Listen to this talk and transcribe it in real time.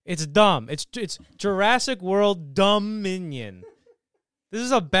It's dumb. It's Jurassic World Dominion. This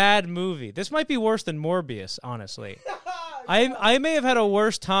is a bad movie. This might be worse than Morbius, honestly. I may have had a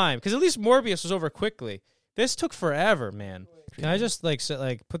worse time because at least Morbius was over quickly. This took forever, man. Can I just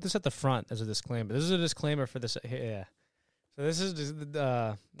put this at the front as a disclaimer? This is a disclaimer for this. Yeah. So this is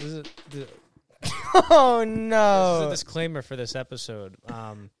Oh no! This is a disclaimer for this episode.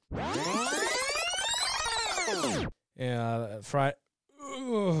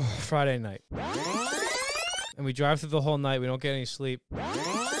 Friday night, and we drive through the whole night. We don't get any sleep.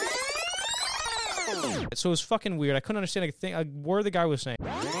 So it was fucking weird. I couldn't understand a word the guy was saying.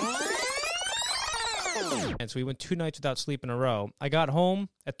 And so we went 2 nights without sleep in a row. I got home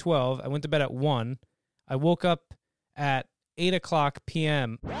at 12. I went to bed at 1. I woke up at 8 o'clock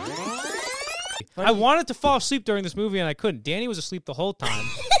p.m. I wanted to fall asleep during this movie, and I couldn't. Danny was asleep the whole time.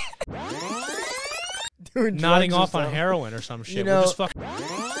 Nodding off on heroin or some shit. You know, we're just fucking...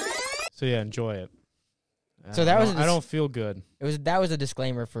 So yeah, enjoy it. So that was. I don't feel good. That was a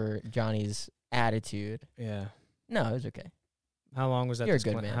disclaimer for Johnny's attitude. Yeah. No, it was okay. How long was that? You're a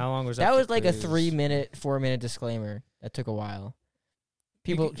good man. How long was that? That was like a 4-minute disclaimer. That took a while.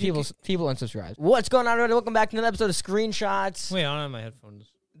 People unsubscribe. What's going on, everybody? Welcome back to another episode of Screenshots. Wait, I don't have my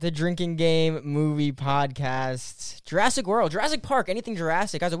headphones. The drinking game movie podcast. Jurassic World, Jurassic Park, anything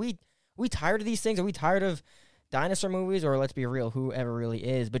Jurassic. Guys, are we tired of these things? Are we tired of dinosaur movies? Or let's be real, whoever really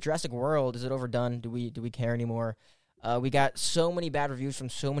is. But Jurassic World, is it overdone? Do we care anymore? We got so many bad reviews from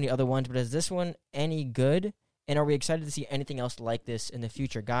so many other ones, but is this one any good? And are we excited to see anything else like this in the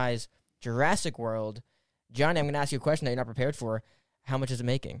future? Guys, Jurassic World. Johnny, I'm going to ask you a question that you're not prepared for. How much is it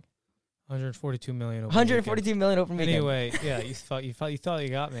making? 142 million. 142 million open weekend. Anyway, yeah, you thought you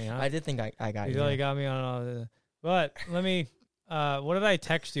got me, huh? I did think I got you. You thought you got me on all this. But let me. What did I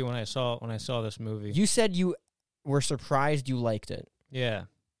text you when I saw this movie? You said you were surprised you liked it. Yeah.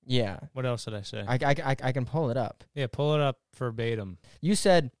 Yeah. What else did I say? I can pull it up. Yeah, pull it up verbatim. You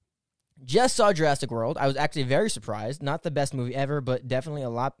said, just saw Jurassic World. I was actually very surprised. Not the best movie ever, but definitely a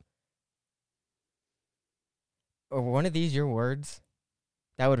lot. Or one of these your words?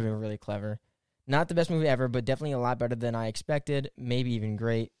 That would have been really clever. Not the best movie ever, but definitely a lot better than I expected. Maybe even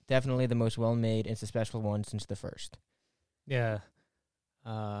great. Definitely the most well-made and successful one since the first. Yeah.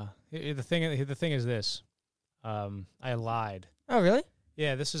 The thing is this. I lied. Oh, really?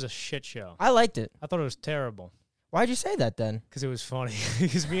 Yeah, this is a shit show. I liked it. I thought it was terrible. Why'd you say that then? Because it was funny.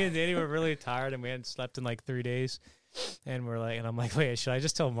 Because me and Danny were really tired and we hadn't slept in like 3 days. And I'm like, wait, should I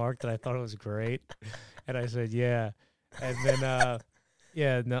just tell Mark that I thought it was great? And I said, yeah. And then,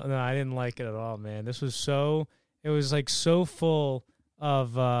 yeah, no, I didn't like it at all, man. It was like so full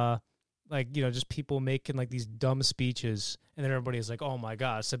of, just people making like these dumb speeches. And then everybody's like, oh my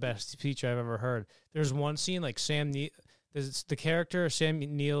God, it's the best speech I've ever heard. There's one scene like there's the character, Sam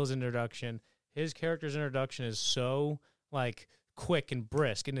Neill's introduction. His character's introduction is so like quick and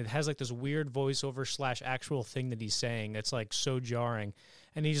brisk, and it has like this weird voiceover / actual thing that he's saying that's like so jarring.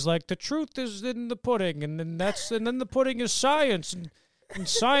 And he's like, the truth is in the pudding, and then the pudding is science, and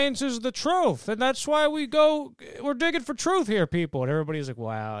science is the truth, and that's why we're digging for truth here, people. And everybody's like,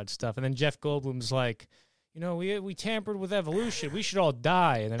 wow, and stuff. And then Jeff Goldblum's like, we tampered with evolution. We should all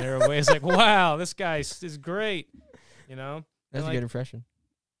die. And then everybody's like, wow, this guy is great. That's a good impression.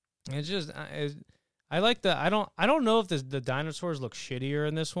 It's just I like the I don't know if the dinosaurs look shittier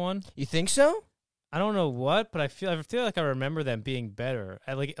in this one. You think so? I don't know what, but I feel like I remember them being better.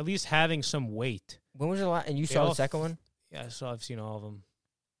 At least having some weight. When was the last? And you saw the second one? Yeah, I've seen all of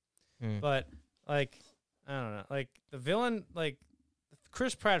them. But like I don't know, like the villain, like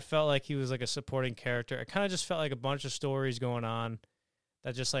Chris Pratt felt like he was like a supporting character. It kind of just felt like a bunch of stories going on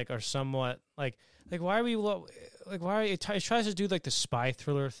that just like are somewhat like why are we he tries to do like the spy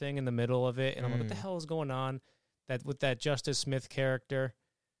thriller thing in the middle of it, and I'm like, what the hell is going on with that Justice Smith character?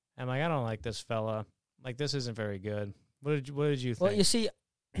 I'm like, I don't like this fella. Like, this isn't very good. What did you think? Well, you see,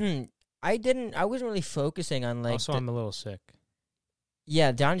 I wasn't really focusing on like. Also, I'm a little sick.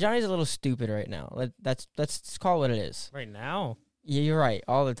 Yeah, Johnny's a little stupid right now. Let's call it what it is. Right now? Yeah, you're right.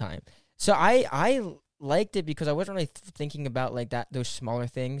 All the time. So I liked it because I wasn't really thinking about like those smaller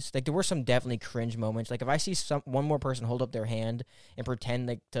things. Like there were some definitely cringe moments. Like if I see one more person hold up their hand and pretend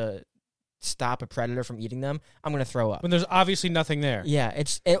like to stop a predator from eating them, I'm gonna throw up. When there's obviously nothing there. Yeah,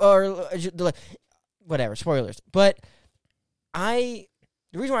 or whatever. Spoilers. But the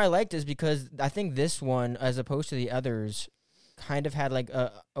reason why I liked it is because I think this one, as opposed to the others, kind of had like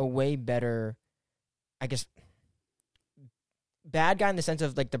a way better, I guess, bad guy in the sense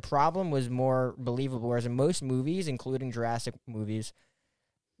of like the problem was more believable, whereas in most movies, including Jurassic movies,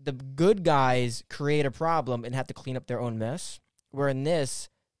 the good guys create a problem and have to clean up their own mess. Where in this,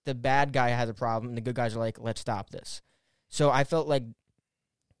 the bad guy has a problem, and the good guys are like, let's stop this. So I felt like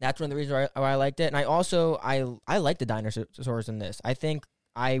that's one of the reasons why I liked it. And I also, I like the dinosaurs in this. I think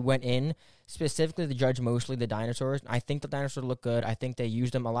I went in specifically to judge mostly the dinosaurs. I think the dinosaurs look good. I think they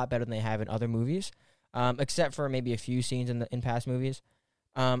used them a lot better than they have in other movies, except for maybe a few scenes in past movies.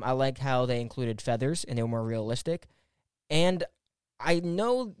 I liked how they included feathers, and they were more realistic. And I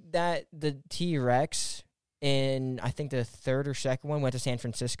know that the T-Rex in, I think, the third or second one went to San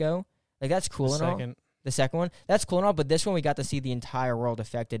Francisco. Like, that's cool and all. The second one, that's cool and all, but this one we got to see the entire world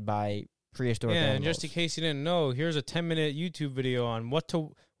affected by prehistoric animals. And just in case you didn't know, here's a 10-minute YouTube video on what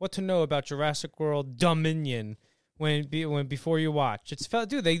to know about Jurassic World Dominion before you watch. It's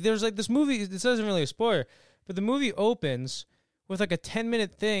there's like this movie. This isn't really a spoiler, but the movie opens with like a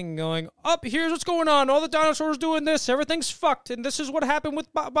 10-minute thing going up. Here's what's going on. All the dinosaurs doing this. Everything's fucked, and this is what happened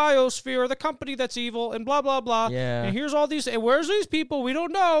with Biosphere, the company that's evil, and blah blah blah. Yeah. And here's all these. And where's these people? We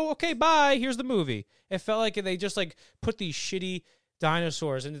don't know. Okay, bye. Here's the movie. It felt like they just like put these shitty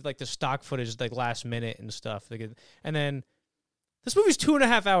dinosaurs into like the stock footage like last minute and stuff. And then this movie's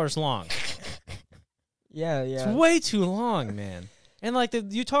 2.5 hours long. Yeah. It's way too long, man. And like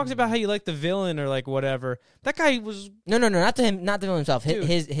you talked about how you like the villain or like whatever. That guy was no, not to him, not the villain himself. Dude.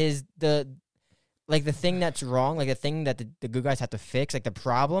 The like the thing that's wrong, like the thing that the good guys have to fix, like the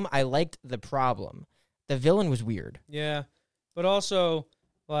problem. I liked the problem. The villain was weird. Yeah, but also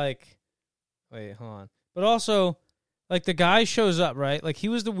like, wait, hold on. But also, like the guy shows up, right? Like he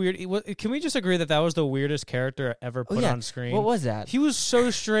was the weird. Can we just agree that was the weirdest character ever put on screen? What was that? He was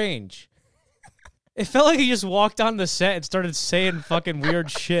so strange. It felt like he just walked on the set and started saying fucking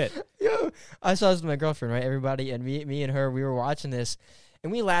weird shit. Yo, I saw this with my girlfriend, right? Everybody and me and her, we were watching this, and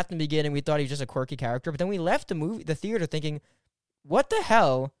we laughed in the beginning. We thought he was just a quirky character, but then we left the theater, thinking, "What the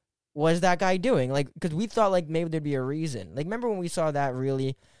hell was that guy doing?" Like, because we thought like maybe there'd be a reason. Like, remember when we saw that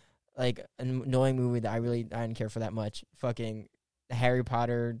really like annoying movie that I didn't care for that much? Fucking Harry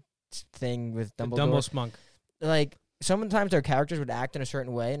Potter thing with Dumbledore. Dumblespunk. Like. Sometimes their characters would act in a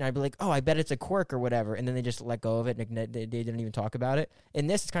certain way, and I'd be like, oh, I bet it's a quirk or whatever, and then they just let go of it, and they didn't even talk about it. In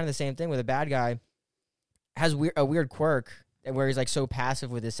this, it's kind of the same thing with a bad guy has a weird quirk where he's like so passive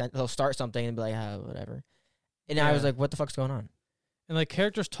with his he'll start something and be like, oh, whatever. And I was like, what the fuck's going on? And like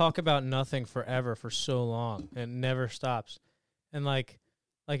characters talk about nothing forever for so long, and it never stops. And like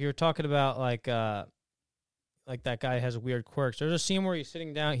you were talking about like that guy has weird quirks. There's a scene where he's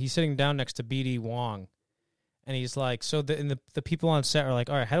sitting down next to BD Wong. And he's like, so the people on set are like,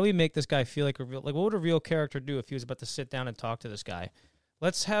 all right, how do we make this guy feel like a real, like what would a real character do if he was about to sit down and talk to this guy?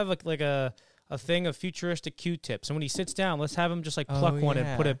 Let's have like a thing of futuristic Q-tips, and when he sits down, let's have him just like pluck one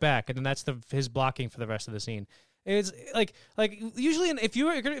and put it back, and then that's his blocking for the rest of the scene. It's like usually if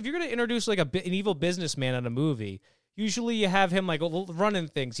you're gonna introduce like an evil businessman in a movie, usually you have him like running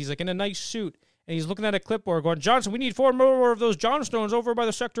things. He's like in a nice suit. And he's looking at a clipboard going, Johnson, we need 4 more of those Johnstones over by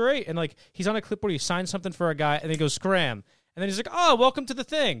the Sector 8. And, like, he's on a clipboard. He signs something for a guy, and then he goes, scram. And then he's like, oh, welcome to the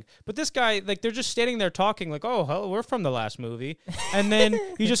thing. But this guy, like, they're just standing there talking, like, oh, hello, we're from the last movie. And then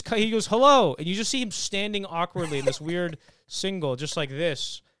he goes, hello. And you just see him standing awkwardly in this weird single, just like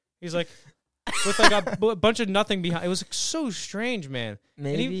this. He's like, with, like, a bunch of nothing behind. It was like, so strange, man.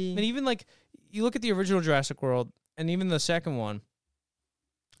 Maybe. And even, like, you look at the original Jurassic World, and even the second one.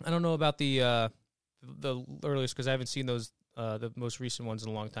 I don't know about the earliest because I haven't seen those the most recent ones in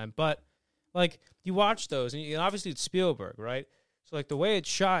a long time. But like you watch those, and obviously it's Spielberg, right? So like the way it's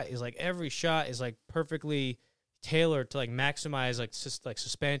shot is like every shot is like perfectly tailored to like maximize like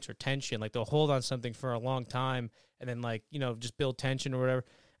suspense or tension. Like they'll hold on something for a long time and then like just build tension or whatever.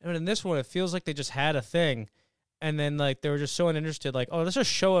 And in this one, it feels like they just had a thing, and then like they were just so uninterested. Like, oh, let's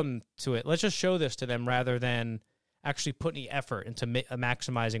just show them to it. Let's just show this to them rather than actually put any effort into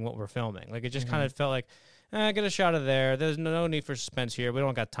maximizing what we're filming. Like, it just kind of felt like, get a shot of there. There's no need for suspense here. We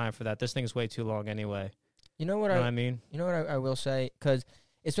don't got time for that. This thing's way too long anyway. You know what I mean? You know what I will say? Because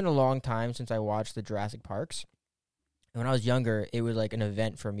it's been a long time since I watched the Jurassic Parks. And when I was younger, it was like an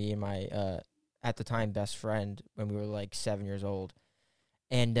event for me and my, at the time, best friend when we were like 7 years old.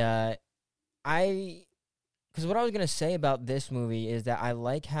 And because what I was going to say about this movie is that I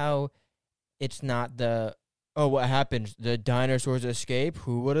like how it's not what happened? The dinosaurs escape?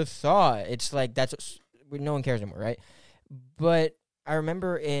 Who would have thought? It's like, no one cares anymore, right? But I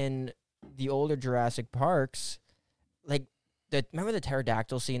remember in the older Jurassic Parks, like, remember the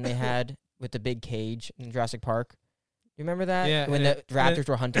pterodactyl scene they had with the big cage in Jurassic Park? You remember that? Yeah. When the raptors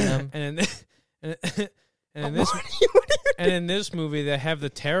were hunting them? And in this movie, they have the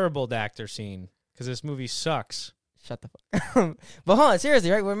terrible Dactyr scene, because this movie sucks. Shut the fuck But hold on,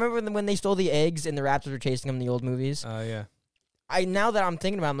 seriously, right? Remember when they stole the eggs and the raptors were chasing them in the old movies? Oh, yeah. now that I'm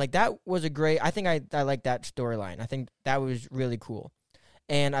thinking about it, I'm like, that was a great, I think I like that storyline. I think that was really cool.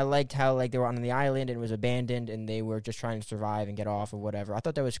 And I liked how, like, they were on the island and it was abandoned and they were just trying to survive and get off or whatever. I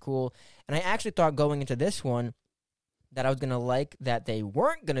thought that was cool. And I actually thought going into this one that I was going to like that they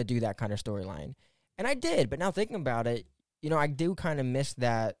weren't going to do that kind of storyline. And I did. But now thinking about it, you know, I do kind of miss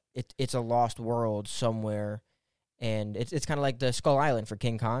that it's a lost world somewhere. And it's kind of like the Skull Island for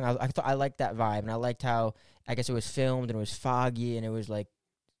King Kong. I liked that vibe. And I liked how, I guess it was filmed and it was foggy and it was, like,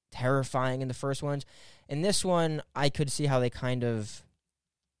 terrifying in the first ones. In this one, I could see how they kind of...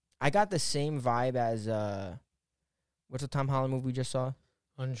 I got the same vibe as, what's the Tom Holland movie we just saw?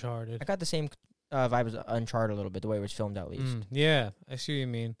 Uncharted. I got the same vibe as Uncharted a little bit, the way it was filmed at least. Yeah, I see what you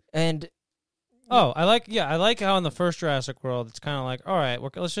mean. And... I like how in the first Jurassic World, it's kind of like, all right,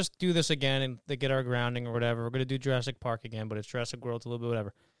 let's just do this again and to get our grounding or whatever. We're going to do Jurassic Park again, but it's Jurassic World, it's a little bit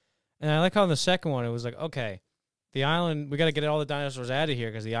whatever. And I like how in the second one, it was like, okay, the island, we got to get all the dinosaurs out of here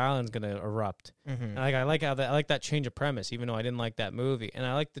because the island's going to erupt. Mm-hmm. And I like that change of premise, even though I didn't like that movie. And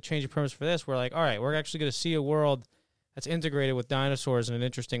I like the change of premise for this. We're like, all right, we're actually going to see a world that's integrated with dinosaurs in an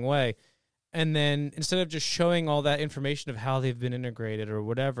interesting way. And then instead of just showing all that information of how they've been integrated or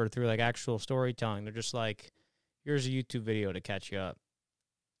whatever through like actual storytelling, they're just like, here's a YouTube video to catch you up.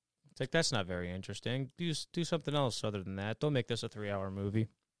 It's like, that's not very interesting. Do something else other than that. Don't make this a 3-hour movie.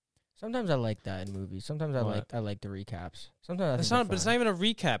 Sometimes I like that in movies. Sometimes I like the recaps. Sometimes but it's not even a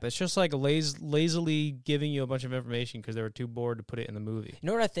recap. It's just like lazily giving you a bunch of information because they were too bored to put it in the movie. You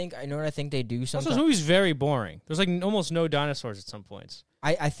know what I think? I know what I think they do sometimes. Also, this movie's very boring. There's like almost no dinosaurs at some points.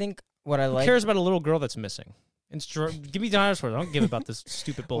 I think what I like... Who cares about a little girl that's missing? Give me dinosaurs. I don't give about this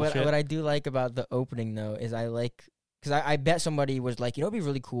stupid bullshit. What I do like about the opening, though, is I like... Because I bet somebody was like, you know, it'd be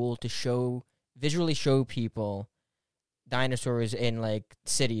really cool to visually show people dinosaurs in, like,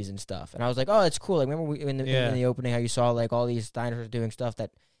 cities and stuff. And I was like, oh, that's cool. Like, remember in the opening how you saw, like, all these dinosaurs doing stuff that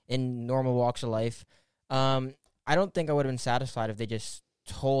in normal walks of life? I don't think I would have been satisfied if they just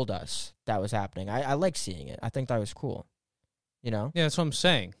told us that was happening. I like seeing it. I think that was cool. You know? Yeah, that's what I'm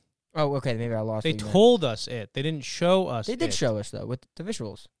saying. Oh, okay. Maybe I lost. They told us it. They didn't show us. They did show us though with the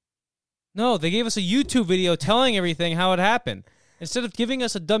visuals. No, they gave us a YouTube video telling everything how it happened instead of giving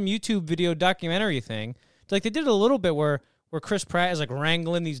us a dumb YouTube video documentary thing. Like they did a little bit where Chris Pratt is like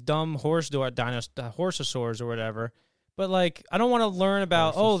wrangling these dumb horsosaurs or whatever. But like I don't want to learn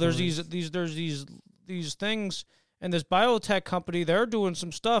about there's these things and this biotech company, they're doing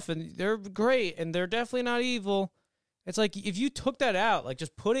some stuff and they're great and they're definitely not evil. It's like if you took that out, like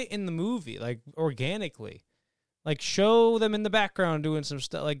just put it in the movie, like organically, like show them in the background doing some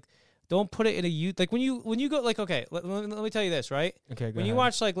stuff. Like don't put it in a like when you go like okay, let me tell you this right. Okay, when you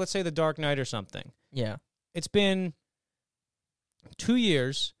watch like let's say The Dark Knight or something. Yeah, it's been 2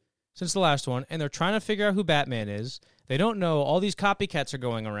 years since the last one, and they're trying to figure out who Batman is. They don't know. All these copycats are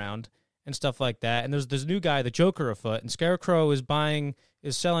going around and stuff like that. And there's this new guy, the Joker, afoot, and Scarecrow is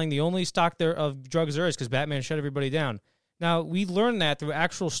selling the only stock there of drugs there is because Batman shut everybody down. Now, we learned that through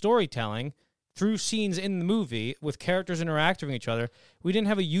actual storytelling, through scenes in the movie with characters interacting with each other. We didn't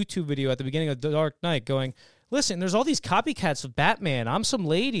have a YouTube video at the beginning of The Dark Knight going, listen, there's all these copycats of Batman. I'm some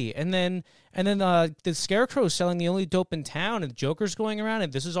lady. And then the Scarecrow is selling the only dope in town, and Joker's going around,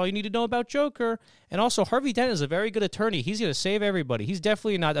 and this is all you need to know about Joker. And also, Harvey Dent is a very good attorney. He's going to save everybody. He's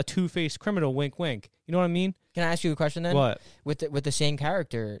definitely not a two-faced criminal, wink, wink. You know what I mean? Can I ask you a question then? What? With the same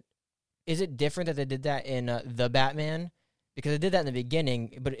character, is it different that they did that in The Batman? Because they did that in the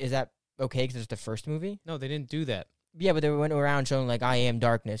beginning, but is that okay because it's the first movie? No, they didn't do that. Yeah, but they went around showing, like, I am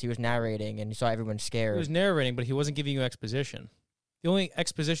darkness. He was narrating, and you saw everyone scared. He was narrating, but he wasn't giving you exposition. The only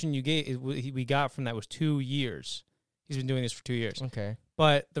exposition we got from that was 2 years. He's been doing this for 2 years. Okay.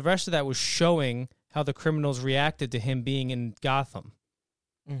 But the rest of that was showing how the criminals reacted to him being in Gotham.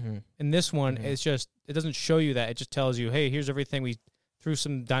 Mm-hmm. In this one, it's just, it doesn't show you that. It just tells you, hey, here's everything. We threw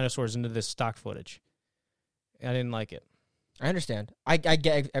some dinosaurs into this stock footage. I didn't like it. I understand. I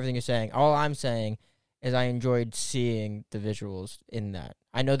get everything you're saying. All I'm saying is I enjoyed seeing the visuals in that.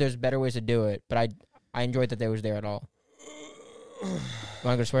 I know there's better ways to do it, but I enjoyed that they was there at all. You want to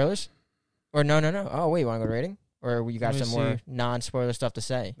go to spoilers? Or no. Oh, wait, you want to go to rating? Or you got some more non-spoiler stuff to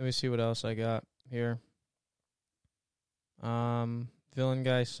say? Let me see what else I got here. Villain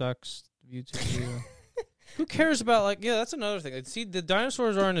guy sucks. YouTube video. Who cares about, like, yeah, that's another thing. See, the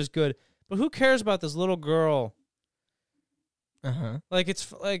dinosaurs aren't as good, but who cares about this little girl? Like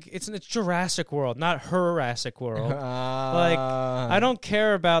it's Jurassic World, not Jurassic World. Like I don't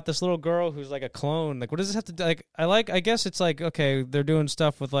care about this little girl who's like a clone. Like what does this have to do? Like I guess it's like okay, they're doing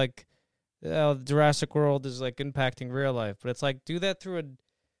stuff with like Jurassic World is like impacting real life, but it's like do that through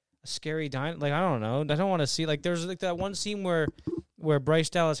a scary like I don't know. I don't want to see like there's like that one scene where Bryce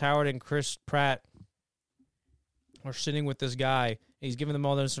Dallas Howard and Chris Pratt are sitting with this guy. And he's giving them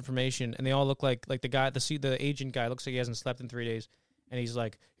all this information, and they all look like the agent guy looks like he hasn't slept in 3 days, and he's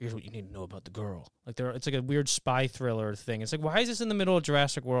like, "Here's what you need to know about the girl." Like it's like a weird spy thriller thing. It's like, why is this in the middle of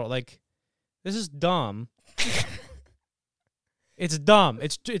Jurassic World? Like, this is dumb. It's dumb.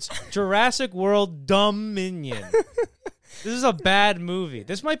 It's Jurassic World Dominion. This is a bad movie.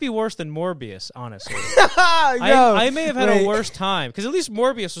 This might be worse than Morbius, honestly. I may have had a worse time because at least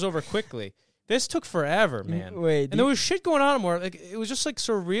Morbius was over quickly. This took forever, man. And there was shit going on more. Like it was just like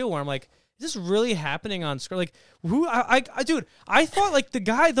surreal. Where I'm like, is this really happening on screen? Like who? Dude, I thought like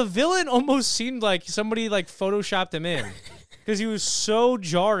the villain almost seemed like somebody like photoshopped him in because he was so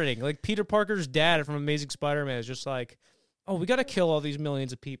jarring. Like Peter Parker's dad from Amazing Spider-Man is just like, oh, we got to kill all these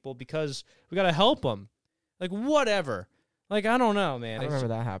millions of people because we got to help them. Like whatever. Like I don't know, man. I don't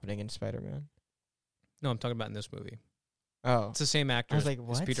remember that happening in Spider-Man. No, I'm talking about in this movie. Oh. It's the same actor. I was like,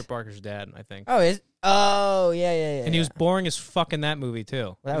 what? It's Peter Parker's dad, I think. Oh, yeah. And he was boring as fuck in that movie,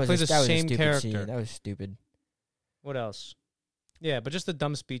 too. Well, he plays the same a stupid character. Scene. That was stupid. What else? Yeah, but just the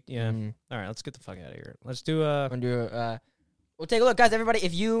dumb speech. Yeah. Mm. All right, let's get the fuck out of here. Let's do we'll take a look. Guys, everybody,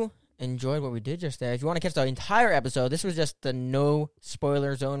 if you enjoyed what we did just there, if you want to catch the entire episode, this was just the no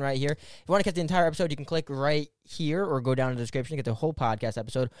spoiler zone right here. If you want to catch the entire episode, you can click right here or go down in the description to get the whole podcast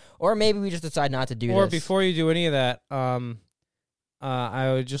episode. Or maybe we just decide not to do this. Or before you do any of that,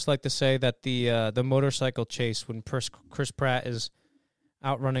 I would just like to say that the motorcycle chase when Chris Pratt is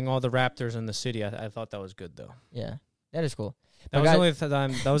outrunning all the raptors in the city, I thought that was good, though. Yeah, that is cool. That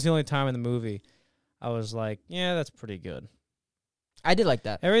was the only time in the movie I was like, yeah, that's pretty good. I did like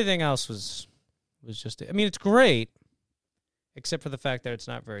that. Everything else was just, I mean, it's great, except for the fact that it's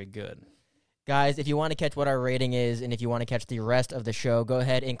not very good. Guys, if you want to catch what our rating is and if you want to catch the rest of the show, go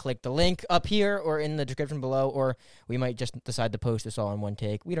ahead and click the link up here or in the description below, or we might just decide to post this all in one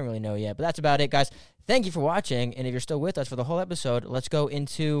take. We don't really know yet, but that's about it, guys. Thank you for watching, and if you're still with us for the whole episode, let's go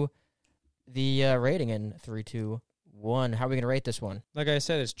into the rating in 3, 2, 1. How are we going to rate this one? Like I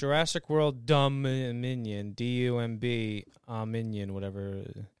said, it's Jurassic World Dominion, D-U-M-B, Minion, whatever.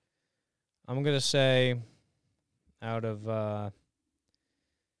 I'm going to say out of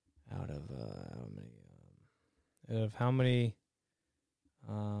how many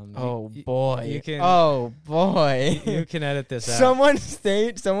oh boy. You can edit this out.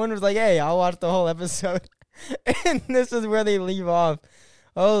 Someone was like, "Hey, I'll watch the whole episode." And this is where they leave off.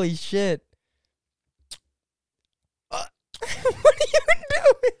 Holy shit. What are you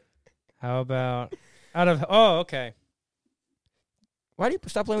doing? How about okay. Why do you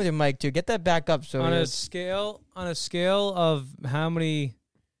stop playing with your mic too? Get that back up on a scale of how many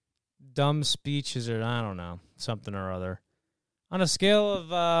dumb speeches or I don't know, something or other. On a scale of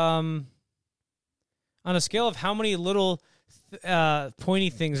how many little pointy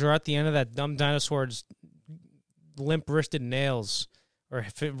things are at the end of that dumb dinosaur's limp-wristed nails or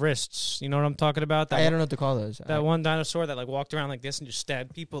wrists. You know what I'm talking about? I don't know what to call those. That one dinosaur that like walked around like this and just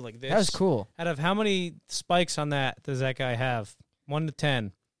stabbed people like this. That was cool. Out of how many spikes on that does that guy have? 1 to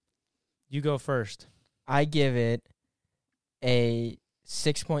 10. You go first. I give it a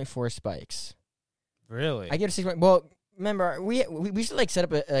 6.4 spikes. Really? I give it a 6. Well, remember we should like set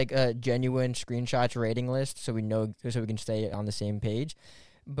up a genuine screenshots rating list so we know so we can stay on the same page.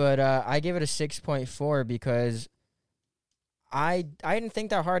 But I give it a 6.4 because I didn't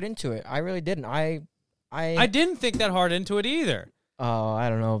think that hard into it. I really didn't. I didn't think that hard into it either. Oh, I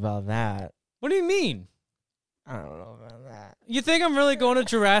don't know about that. What do you mean? I don't know about that. You think I'm really going to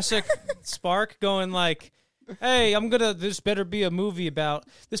Jurassic Spark going like, hey, this better be a movie about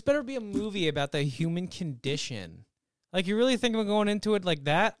the human condition. Like, you really think I'm going into it like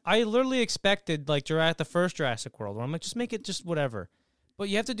that? I literally expected, like, the first Jurassic World, where I'm like, just make it just whatever. But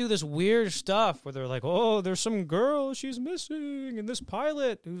you have to do this weird stuff where they're like, oh, there's some girl, she's missing, and this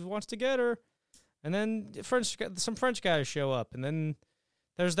pilot who wants to get her. And then some French guys show up, and then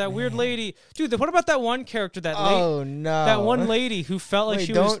there's that weird lady. Dude, what about that one character, that one lady who felt like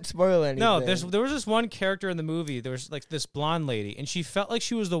she was... don't spoil anything. No, there was this one character in the movie, there was, like, this blonde lady, and she felt like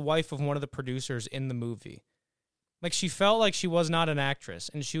she was the wife of one of the producers in the movie. Like, she felt like she was not an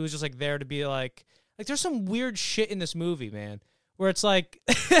actress, and she was just, like, there to be, like, there's some weird shit in this movie, man, where it's, like,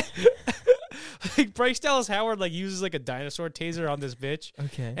 like, Bryce Dallas Howard, like, uses, like, a dinosaur taser on this bitch.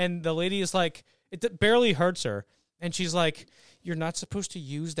 Okay. And the lady is, like, it barely hurts her, and she's, like, you're not supposed to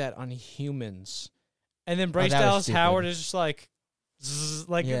use that on humans. And then Bryce Dallas Howard is just, like, zzz,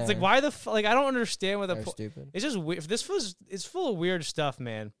 like, it's, like, why the like, I don't understand what the stupid. It's just weird. It's full of weird stuff,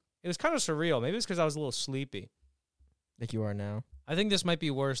 man. It was kind of surreal. Maybe it's because I was a little sleepy. Like you are now. I think this might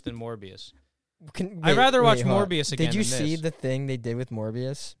be worse than Morbius. I'd rather watch Morbius again Did you than see this. the thing they did with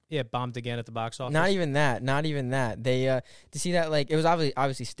Morbius? Yeah, it bombed again at the box office. Not even that. They to see that, like, it was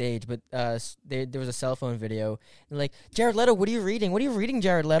obviously staged, but there was a cell phone video and like, Jared Leto, what are you reading? What are you reading,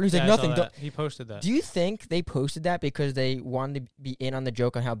 Jared Leto? He's Yeah, like, I saw nothing. that. He posted that. Do you think they posted that because they wanted to be in on the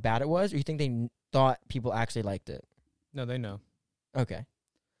joke on how bad it was, or you think they thought people actually liked it? No, they know. Okay.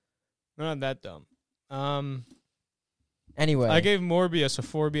 They're not that dumb. Anyway, I gave Morbius a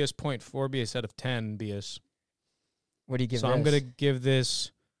 4 out of 10 BS. what do you give So this? I'm gonna give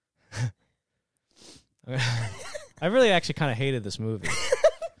this. I really actually kind of hated this movie.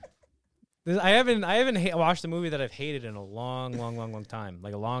 I haven't watched a movie that I've hated in a long time.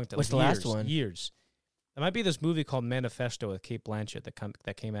 Like a long time. What's the years, last one? Years. It might be this movie called Manifesto with Cate Blanchett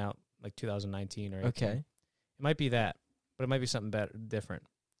that came out like 2019 or 18. Okay. It might be that, but it might be something better, different.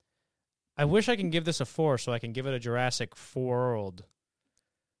 I wish I can give this a 4 so I can give it a Jurassic World.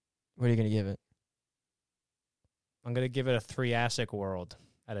 What are you gonna give it? I'm going to give it a 3-ASIC World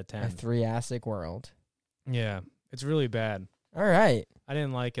out of 10. A 3-ASIC World. Yeah, it's really bad. All right. I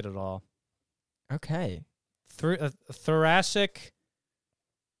didn't like it at all. Okay. A 3-ASIC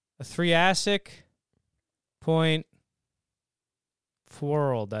point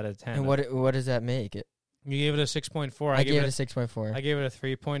World out of 10. And what does that make it? You gave it a 6.4. I gave it a 6.4. I gave it a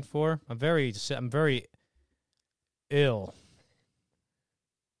 3.4. I'm very ill.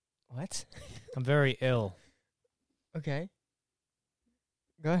 What? I'm very ill. Okay.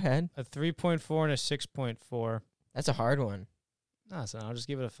 Go ahead. A 3.4 and a 6.4. That's a hard one. No, so I'll just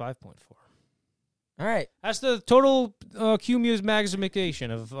give it a 5.4. All right. That's the total Q-Muse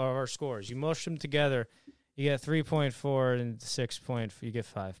maximization of our scores. You mush them together, you get 3.4 and 6.4. You get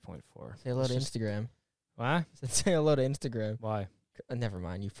 5.4. Say hello to Instagram. What? Say hello to Instagram. Why? Never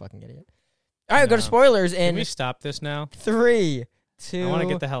mind, you fucking idiot. All right, go to No. spoilers Can in we stop this now? 3, 2, I want to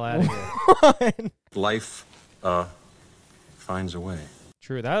get the hell out of here. 1. Life finds a way.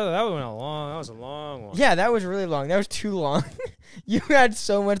 True. That was a long one. Yeah, that was really long. That was too long. You had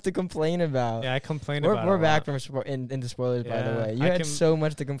so much to complain about. Yeah, I complained about it. We're a back lot. from into spoilers, by the Yeah, way. You had so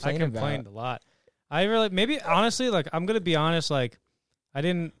much to complain I about. complained a lot. I really, maybe, honestly, like, I'm going to be honest, like, I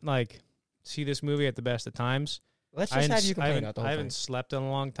didn't, like, see this movie at the best of times. Let's I just hadn't have you s- I complain haven't- about the I whole haven't thing. slept in a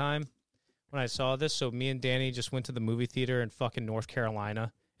long time when I saw this, so me and Danny just went to the movie theater in fucking North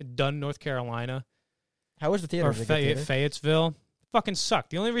Carolina. Dunn, North Carolina. How was the theater? Or Was it a good theater? Fayetteville. Fucking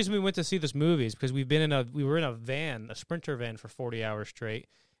sucked. The only reason we went to see this movie is because we were in a van, a Sprinter van for 40 hours straight.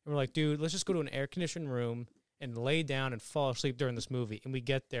 And we're like, dude, let's just go to an air-conditioned room and lay down and fall asleep during this movie. And we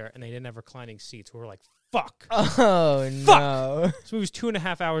get there, and they didn't have reclining seats. We were like, fuck. Oh, Fuck! no. This movie's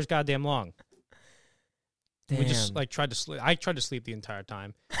 2.5 hours goddamn long. Damn. We just like tried to sleep. I tried to sleep the entire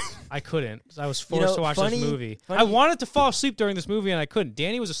time. I couldn't. I was You forced know, to watch funny- this movie. funny- I wanted to fall asleep during this movie and I couldn't.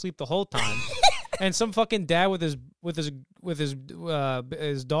 Danny was asleep the whole time, and some fucking dad with his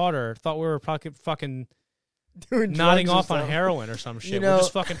daughter thought we were fucking Doing nodding drugs or off on something. heroin or some shit. know- We're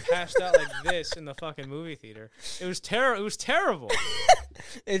just fucking passed out like this in the fucking movie theater. It was It was terrible.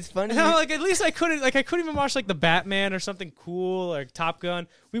 It's funny. And I'm like, at least I couldn't even watch like the Batman or something cool, like Top Gun.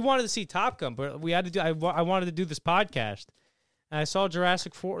 We wanted to see Top Gun, but we had to do. I wanted to do this podcast, and I saw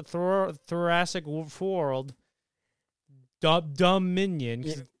Jurassic World, dumb minion,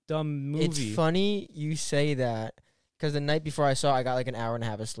 'cause Yeah. it's a dumb movie. It's funny you say that because the night before I saw it, I got like an hour and a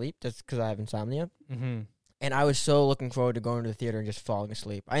half of sleep just because I have insomnia. Mm-hmm. And I was so looking forward to going to the theater and just falling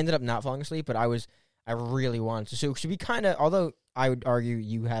asleep. I ended up not falling asleep, but I really wanted to. So we kind of, although I would argue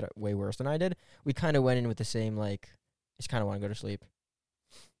you had it way worse than I did, we kind of went in with the same, like, just kind of want to go to sleep.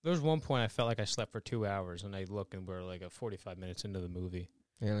 There was one point I felt like I slept for 2 hours, and I look and we're like 45 minutes into the movie.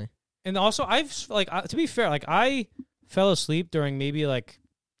 Really? And also, to be fair, like I fell asleep during maybe like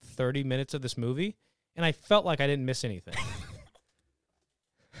 30 minutes of this movie, and I felt like I didn't miss anything.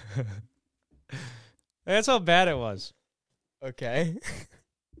 That's how bad it was. Okay.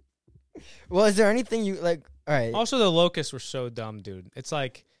 Well, is there anything you, like, all right. Also, the locusts were so dumb, dude. It's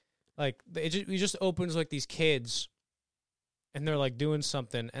like it just opens like these kids, and they're like doing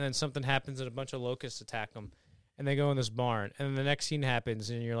something, and then something happens, and a bunch of locusts attack them, and they go in this barn, and then the next scene happens,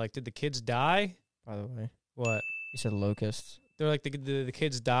 and you're like, did the kids die? By the way, What? you said locusts. They're like, the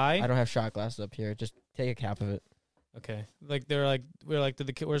kids die? I don't have shot glasses up here. Just take a cap of it. Okay. Like we're like,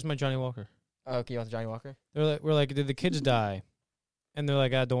 where's my Johnny Walker? Oh, okay, you want the Johnny Walker? We're like, did the kids die? And they're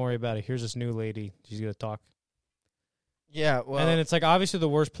like, don't worry about it. Here's this new lady. She's gonna talk. Yeah, well. And then it's like obviously the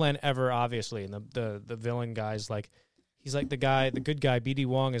worst plan ever, obviously. And the villain guy's like, he's like the good guy, BD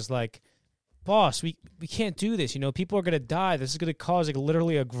Wong is like, boss, we can't do this. You know, people are gonna die. This is gonna cause like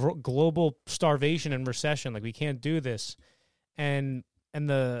literally a global starvation and recession. Like we can't do this. and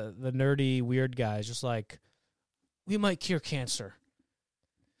the nerdy weird guys just like, we might cure cancer.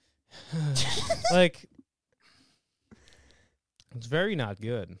 Like, it's very not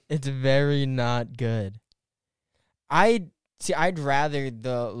good. It's very not good. I'd rather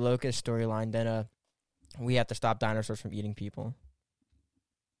the Locust storyline than we have to stop dinosaurs from eating people.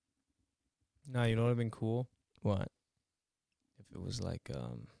 No, you know what would have been cool? What? If it was like,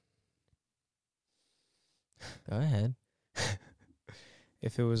 Go ahead.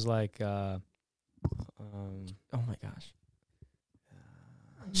 if it was like, Oh my gosh.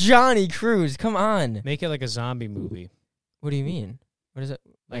 Johnny Cruz, come on. make it like a zombie movie. What do you mean? What is it?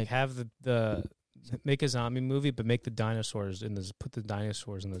 Like have the make a zombie movie, but make the dinosaurs put the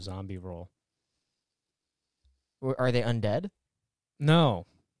dinosaurs in the zombie role. Are they undead? No,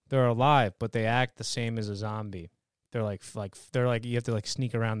 they're alive, but they act the same as a zombie. They're like you have to like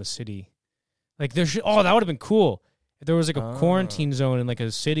sneak around the city. Like that would have been cool. If there was like a quarantine zone in like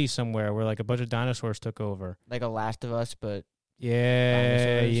a city somewhere where like a bunch of dinosaurs took over. Like a Last of Us, but Yeah,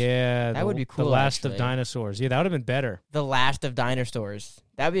 dinosaurs. yeah. That would be cool, The Last of actually. Dinosaurs. Yeah, that would have been better. The Last of Dinosaurs.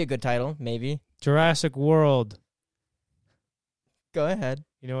 That'd be a good title, maybe. Jurassic World. Go ahead.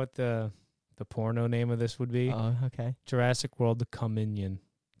 You know what the porno name of this would be? Oh, okay. Jurassic World: The Come-In-Yin.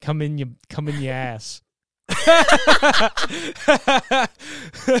 Come in your ass.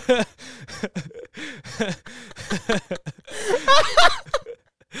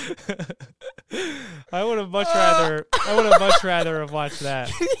 I would have much rather have watched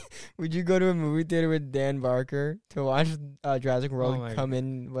that. Would you go to a movie theater with Dan Barker to watch Jurassic World my come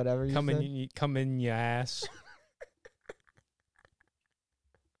in whatever you said? Come in your ass.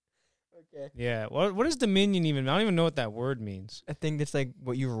 Okay. Yeah. What is Dominion even? I don't even know what that word means. I think that's like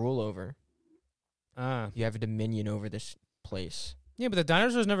what you rule over. Ah. You have a dominion over this place. Yeah, but the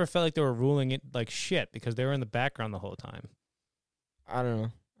dinosaurs never felt like they were ruling it like shit because they were in the background the whole time. I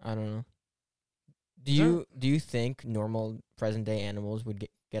don't know. Do you think normal present day animals would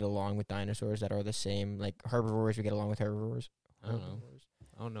get along with dinosaurs that are the same? Like herbivores would get along with herbivores? I don't know.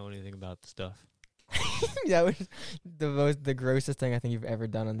 I don't know anything about the stuff. That was the grossest thing I think you've ever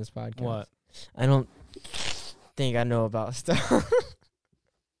done on this podcast. What? I don't think I know about stuff.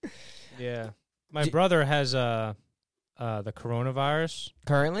 Yeah. My brother has the coronavirus.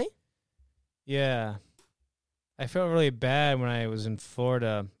 Currently? Yeah. I felt really bad when I was in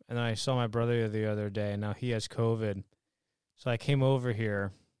Florida, and then I saw my brother the other day, and now he has COVID. So I came over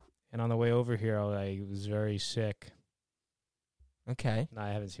here, and on the way over here, I was very sick. Okay. No, I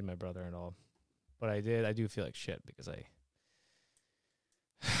haven't seen my brother at all. But I do feel like shit because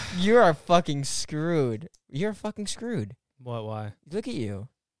You are fucking screwed. You're fucking screwed. What, why? Look at you.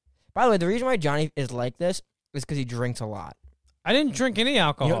 By the way, the reason why Johnny is like this is because he drinks a lot. I didn't drink any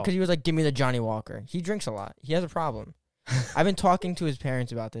alcohol. You know, because he was like, give me the Johnny Walker. He drinks a lot. He has a problem. I've been talking to his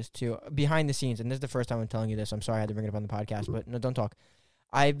parents about this, too, behind the scenes. And this is the first time I'm telling you this. I'm sorry I had to bring it up on the podcast, but no, don't talk.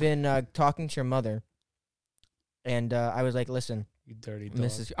 I've been talking to your mother, and I was like, listen, You dirty dog.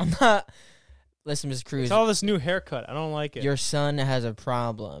 I'm not... Listen, Mrs. Cruz. It's all this new haircut. I don't like it. Your son has a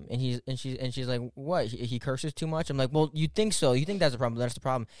problem, and she's like, what? He curses too much. I'm like, well, you think so? You think that's a problem? That's the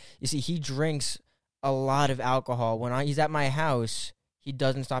problem. You see, he drinks a lot of alcohol. When he's at my house, he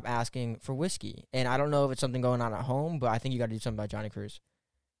doesn't stop asking for whiskey, and I don't know if it's something going on at home, but I think you got to do something about Johnny Cruz.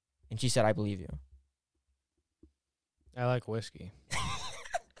 And she said, I believe you. I like whiskey.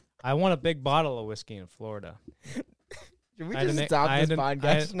 I want a big bottle of whiskey in Florida. Should we I had just to stop I this had to-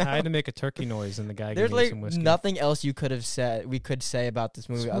 podcast now? I had to make a turkey noise, and the guy There's gave me like some whiskey. nothing else you could have said. We could say about this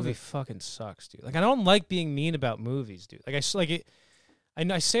movie. This movie fucking sucks, dude. Like, I don't like being mean about movies, dude. Like, I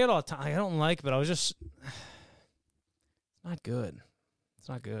say it all the time. I don't like it, but I was just... It's not good. It's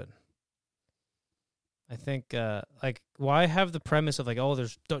not good. I think, like, why have the premise of, like, oh,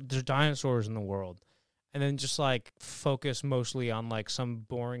 there's dinosaurs in the world, and then just, like, focus mostly on, like, some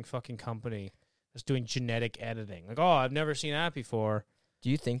boring fucking company that's doing genetic editing. Like, oh, I've never seen that before. Do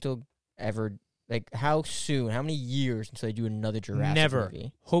you think they'll ever, like, how soon, how many years until they do another Jurassic Never.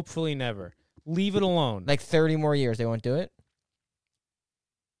 movie? Hopefully never. Leave it alone. Like 30 more years, they won't do it?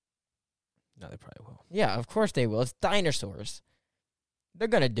 No, they probably will. Yeah, of course they will. It's dinosaurs. They're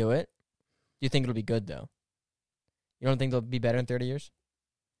going to do it. Do you think it'll be good, though? You don't think they'll be better in 30 years?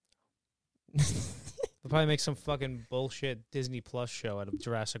 They'll probably make some fucking bullshit Disney Plus show out of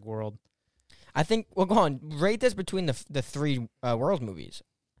Jurassic World. I think, well, go on. Rate this between the three World movies.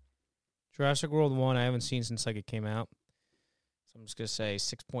 Jurassic World 1, I haven't seen since, like, it came out. So I'm just going to say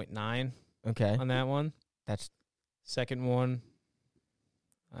 6.9 Okay. on that one. That's Second one,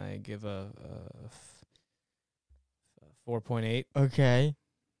 I give a 4.8. okay.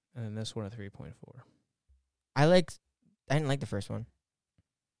 And then this one a 3.4. I like I didn't like the first one.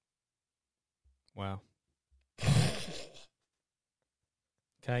 Wow.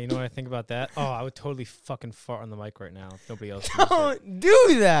 Okay, you know what I think about that? Oh, I would totally fucking fart on the mic right now if nobody else used it. Don't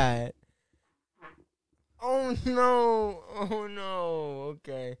do that. Oh no. Oh no.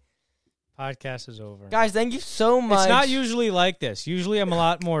 Okay. Podcast is over. Guys, thank you so much. It's not usually like this. Usually I'm a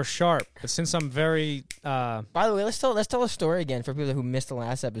lot more sharp, but since I'm very By the way, let's tell a story again for people who missed the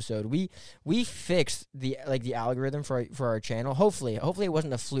last episode. We fixed the algorithm for our channel. Hopefully it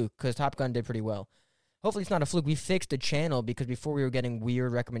wasn't a fluke because Top Gun did pretty well. Hopefully it's not a fluke. We fixed the channel because before we were getting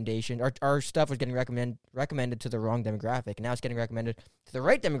weird recommendations. Our stuff was getting recommended to the wrong demographic, and now it's getting recommended to the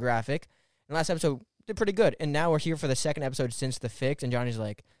right demographic. And last episode did pretty good, and now we're here for the second episode since the fix, and Johnny's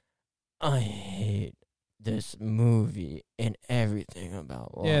like, I hate this movie and everything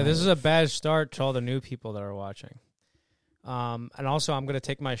about life. Yeah, this is a bad start to all the new people that are watching. And also, I'm going to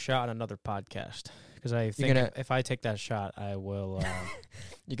take my shot on another podcast because I think if I take that shot, I will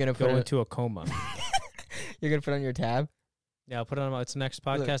you're gonna go into a coma. You're going to put on your tab? Yeah, I'll put it on its next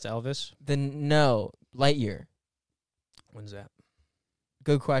podcast, Elvis. No, Lightyear. When's that?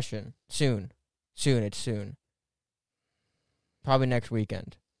 Good question. Soon. It's soon. Probably next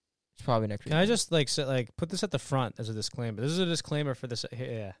weekend. It's probably next weekend. Can I just put this at the front as a disclaimer? This is a disclaimer for this.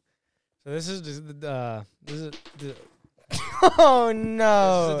 Yeah. So this is oh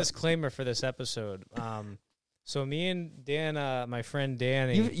no! This is a disclaimer for this episode. So me and Dan, my friend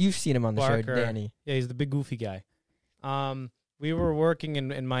Danny, you've seen him on the Barker, show, Danny. Yeah, he's the big goofy guy. We were working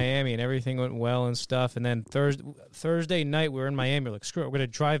in Miami and everything went well and stuff. And then Thursday night we were in Miami. We're like, screw it, we're gonna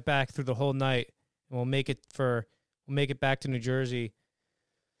drive back through the whole night and we'll make it back to New Jersey.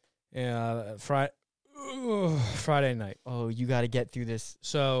 Friday night. Oh, you got to get through this.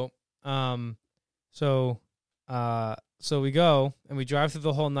 So we go and we drive through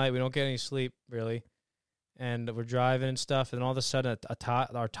the whole night. We don't get any sleep really, and we're driving and stuff. And all of a sudden,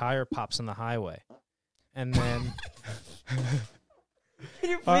 our tire pops on the highway, and then can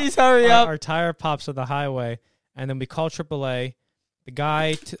you please hurry up? Our tire pops on the highway, and then we call AAA. The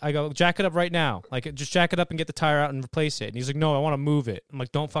guy, I go, jack it up right now. Like, just jack it up and get the tire out and replace it. And he's like, no, I want to move it. I'm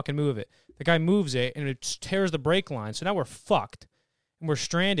like, don't fucking move it. The guy moves it, and it tears the brake line. So now we're fucked. And we're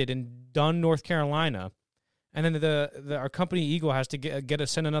stranded in Dunn, North Carolina. And then our company, Eagle, has to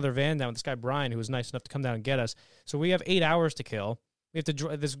send another van down with this guy, Brian, who was nice enough to come down and get us. So we have 8 hours to kill. We have to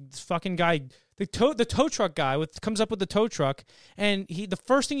drive this fucking guy, the tow truck guy comes up with the tow truck, and the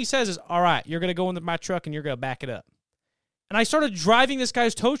first thing he says is, all right, you're going to go into my truck, and you're going to back it up. And I started driving this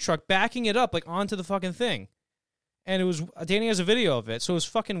guy's tow truck, backing it up, like, onto the fucking thing. And it was, Danny has a video of it, so it was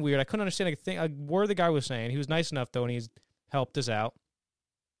fucking weird. I couldn't understand a word the guy was saying. He was nice enough, though, and he's helped us out.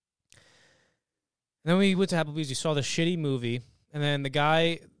 And then we went to Applebee's. We saw the shitty movie. And then the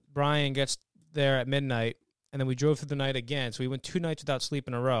guy, Brian, gets there at midnight. And then we drove through the night again. So we went 2 nights without sleep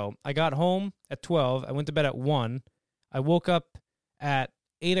in a row. I got home at 12. I went to bed at 1. I woke up at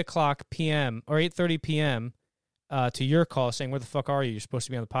 8 o'clock p.m. or 8:30 p.m., to your call saying, where the fuck are you? You're supposed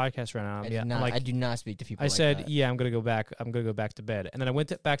to be on the podcast right now. I do not speak to people I like said, that. yeah, I'm going to go back. I'm going to go back to bed. And then I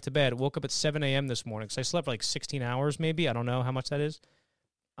went back to bed, woke up at 7 a.m. this morning because I slept like 16 hours maybe. I don't know how much that is.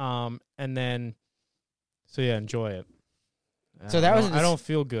 And then, so yeah, enjoy it. So that was. I don't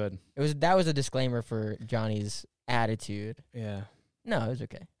feel good. That was a disclaimer for Johnny's attitude. Yeah. No, it was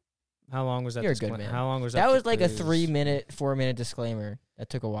okay. How long was that? You're a good man. How long was that? That was like a 4-minute disclaimer. That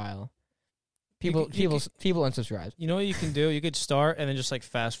took a while. People unsubscribe. You know what you can do? You could start and then just like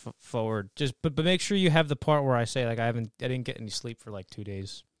fast forward. But make sure you have the part where I say like I didn't get any sleep for like 2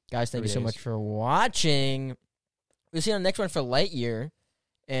 days. Guys, thank you so much for watching. We'll see you on the next one for Lightyear,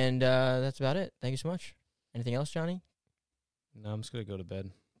 and that's about it. Thank you so much. Anything else, Johnny? No, I'm just gonna go to bed.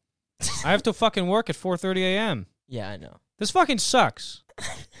 I have to fucking work at 4:30 a.m. Yeah, I know. This fucking sucks.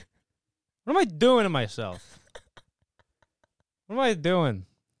 What am I doing to myself? What am I doing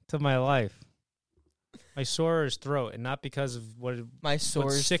to my life? My sore's throat, and not because of what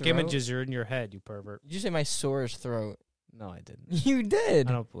sick images are in your head, you pervert. Did you say my sore's throat? No, I didn't. You did.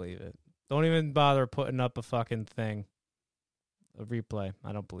 I don't believe it. Don't even bother putting up a fucking thing. A replay.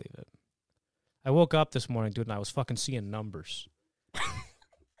 I don't believe it. I woke up this morning, dude, and I was fucking seeing numbers.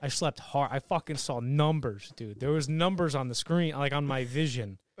 I slept hard. I fucking saw numbers, dude. There was numbers on the screen, like on my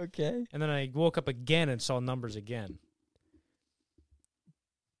vision. Okay. And then I woke up again and saw numbers again.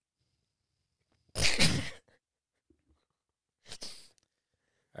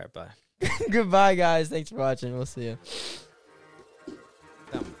 All right, bye. Goodbye, guys. Thanks for watching. We'll see you.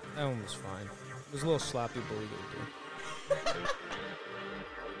 That one was fine. It was a little sloppy, but we did it.